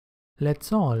Let's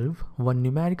solve one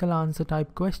numerical answer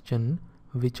type question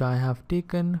which I have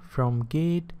taken from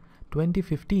GATE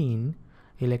 2015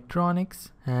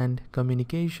 Electronics and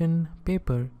Communication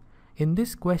paper. In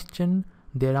this question,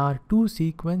 there are two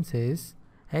sequences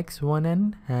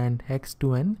x1n and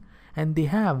x2n, and they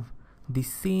have the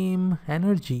same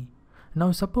energy.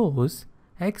 Now suppose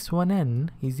x1n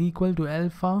is equal to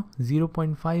alpha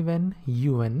 0.5n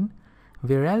un,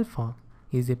 where alpha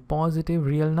is a positive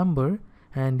real number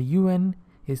and un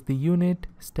is the unit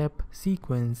step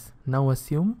sequence. Now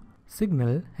assume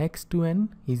signal x2n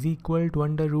is equal to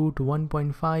under root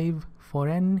 1.5 for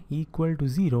n equal to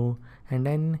 0 and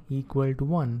n equal to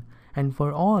 1, and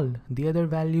for all the other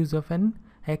values of n,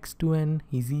 x2n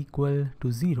is equal to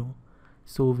 0.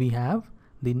 So we have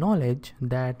the knowledge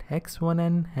that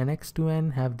x1n and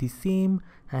x2n have the same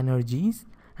energies,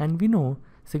 and we know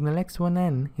signal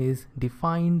x1n is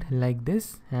defined like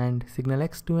this and signal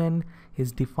x2n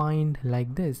is defined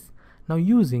like this. Now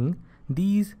using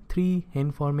these three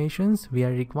informations, we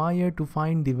are required to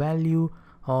find the value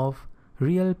of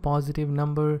real positive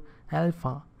number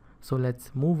alpha. So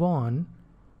let's move on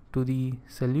to the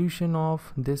solution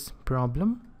of this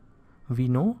problem. We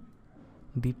know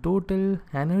the total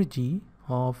energy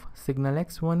of signal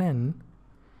x1n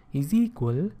is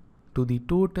equal to the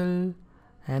total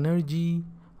energy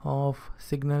of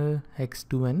signal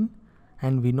x2n,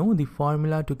 and we know the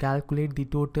formula to calculate the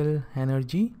total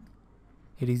energy.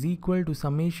 It is equal to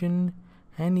summation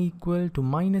n equal to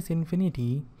minus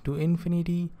infinity to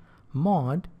infinity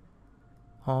mod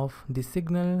of the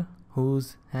signal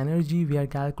whose energy we are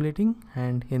calculating,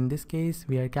 and in this case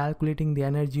we are calculating the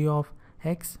energy of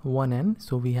x1n,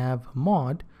 so we have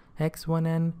mod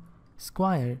x1n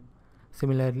square.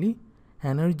 Similarly,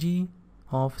 energy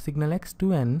of signal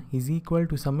x2n is equal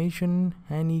to summation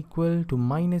n equal to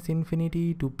minus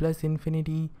infinity to plus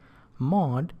infinity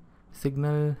mod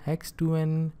signal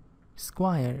x2n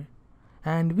square,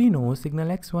 and we know signal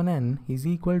x1n is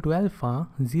equal to alpha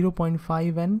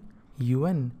 0.5n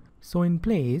un. So in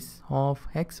place of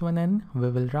x1n we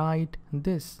will write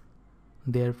this.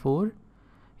 Therefore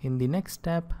in the next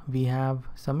step we have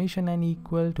summation n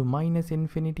equal to minus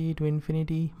infinity to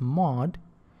infinity mod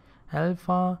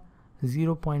alpha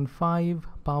 0.5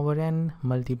 power n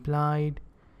multiplied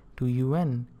to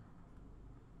un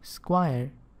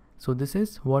square. So this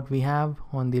is what we have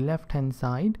on the left hand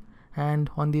side, and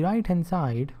on the right hand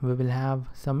side we will have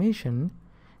summation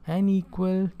n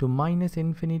equal to minus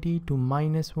infinity to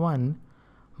minus 1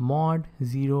 mod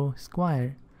 0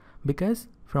 square, because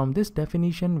from this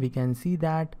definition we can see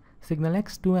that signal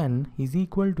x2n is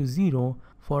equal to 0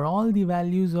 for all the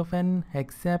values of n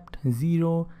except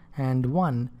 0 and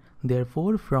 1.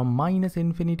 Therefore from minus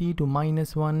infinity to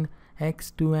minus 1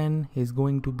 x2n is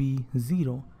going to be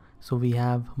 0. So we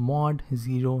have mod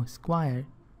 0 square.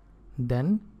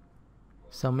 Then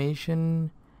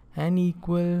summation n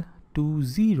equal to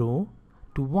 0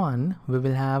 to 1, we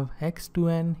will have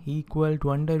x2n equal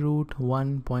to under root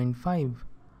 1.5.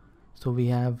 So we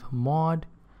have mod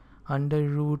under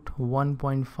root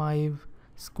 1.5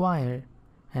 square,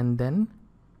 and then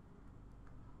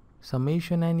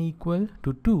summation n equal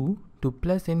to 2 to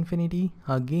plus infinity,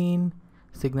 again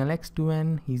signal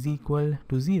x2n is equal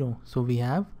to 0. So we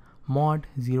have mod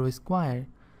 0 square,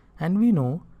 and we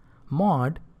know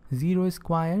mod 0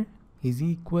 square is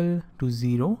equal to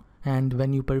 0, and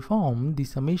when you perform the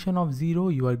summation of 0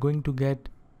 you are going to get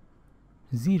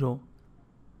 0.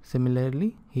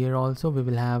 Similarly here also we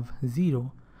will have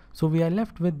 0. So we are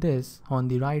left with this on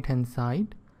the right hand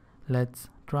side. Let's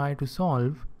try to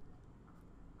solve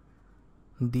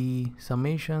the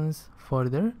summations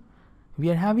further. We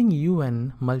are having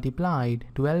un multiplied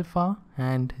to alpha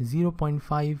and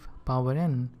 0.5 power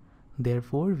n.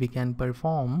 Therefore we can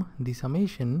perform the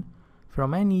summation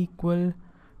from n equal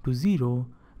to 0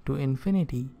 to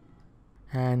infinity,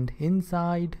 and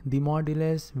inside the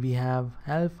modulus we have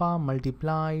alpha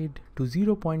multiplied to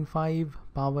 0.5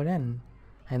 power n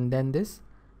and then this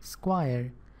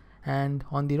square, and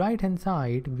on the right hand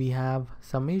side we have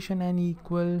summation n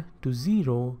equal to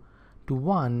 0 to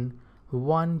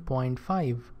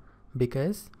 1.5,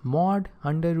 because mod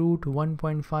under root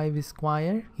 1.5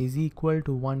 square is equal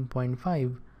to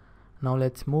 1.5. Now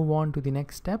let's move on to the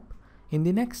next step. In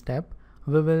the next step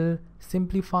we will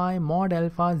simplify mod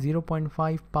alpha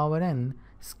 0.5 power n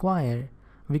square.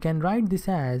 We can write this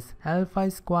as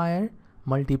alpha square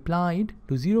multiplied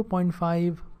to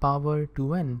 0.5 power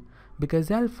 2n, because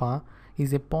alpha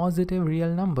is a positive real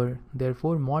number.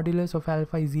 Therefore modulus of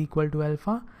alpha is equal to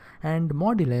alpha, and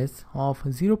modulus of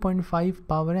 0.5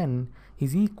 power n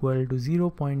is equal to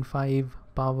 0.5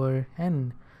 power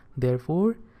n.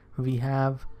 Therefore we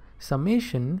have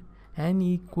summation n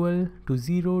equal to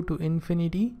 0 to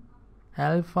infinity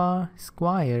alpha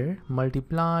square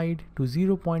multiplied to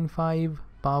 0.5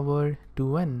 power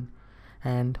 2n,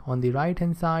 and on the right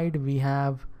hand side we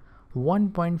have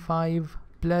 1.5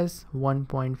 plus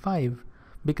 1.5,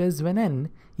 because when n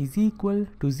is equal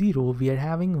to 0 we are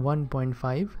having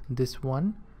 1.5, this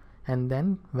one, and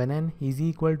then when n is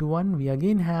equal to 1 we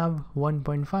again have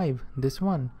 1.5, this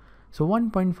one. So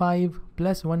 1.5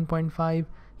 plus 1.5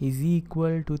 is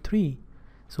equal to 3.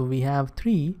 So we have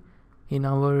 3 in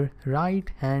our right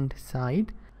hand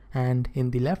side, and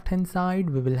in the left hand side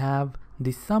we will have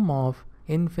the sum of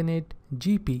infinite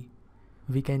GP.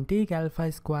 We can take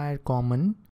alpha square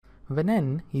common. When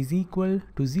n is equal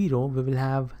to 0 we will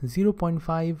have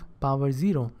 0.5 power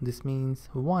 0, this means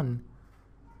 1,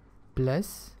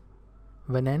 plus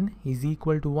when n is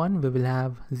equal to 1 we will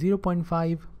have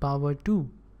 0.5 power 2,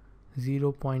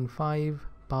 0.5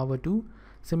 power 2.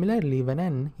 Similarly, when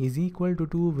n is equal to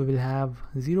 2 we will have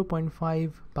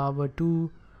 0.5 power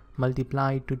 2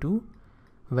 multiplied to 2.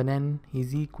 When n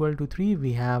is equal to 3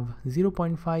 we have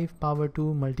 0.5 power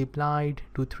 2 multiplied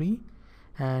to 3,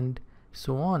 and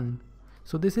so on.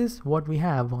 So this is what we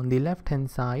have on the left hand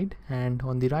side, and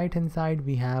on the right hand side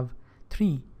we have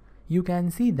 3. You can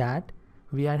see that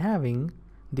we are having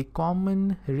the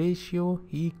common ratio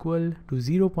equal to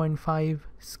 0.5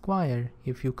 square.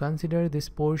 If you consider this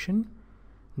portion,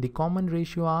 the common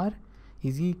ratio R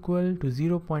is equal to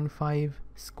 0.5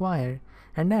 square,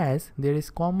 and as there is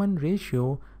common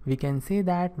ratio we can say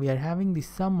that we are having the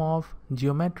sum of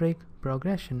geometric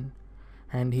progression,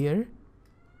 and here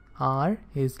R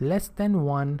is less than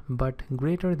 1 but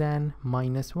greater than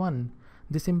 -1.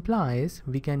 This implies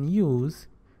we can use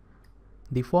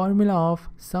the formula of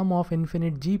sum of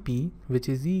infinite GP, which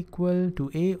is equal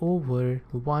to A over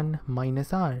 1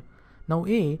 minus R. Now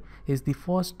A is the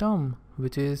first term,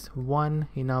 which is 1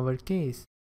 in our case.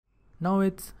 Now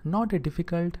it's not a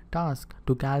difficult task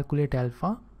to calculate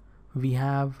alpha. We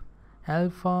have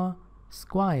alpha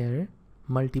square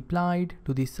multiplied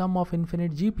to the sum of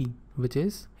infinite GP, which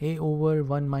is A over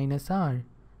 1 minus R.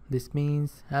 This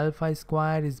means alpha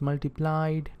square is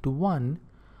multiplied to 1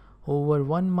 over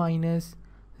 1 minus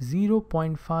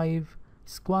 0.5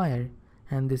 square,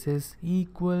 and this is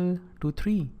equal to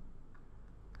 3.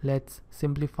 Let's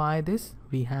simplify this.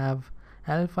 We have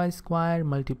alpha square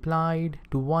multiplied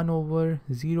to 1 over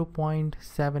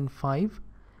 0.75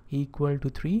 equal to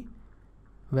 3.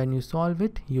 When you solve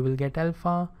it, you will get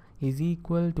alpha is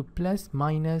equal to plus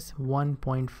minus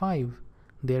 1.5.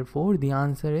 Therefore, the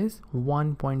answer is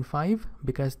 1.5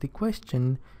 because the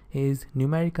question is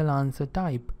numerical answer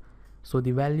type. So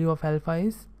the value of alpha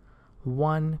is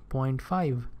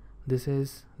 1.5. This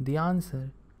is the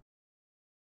answer.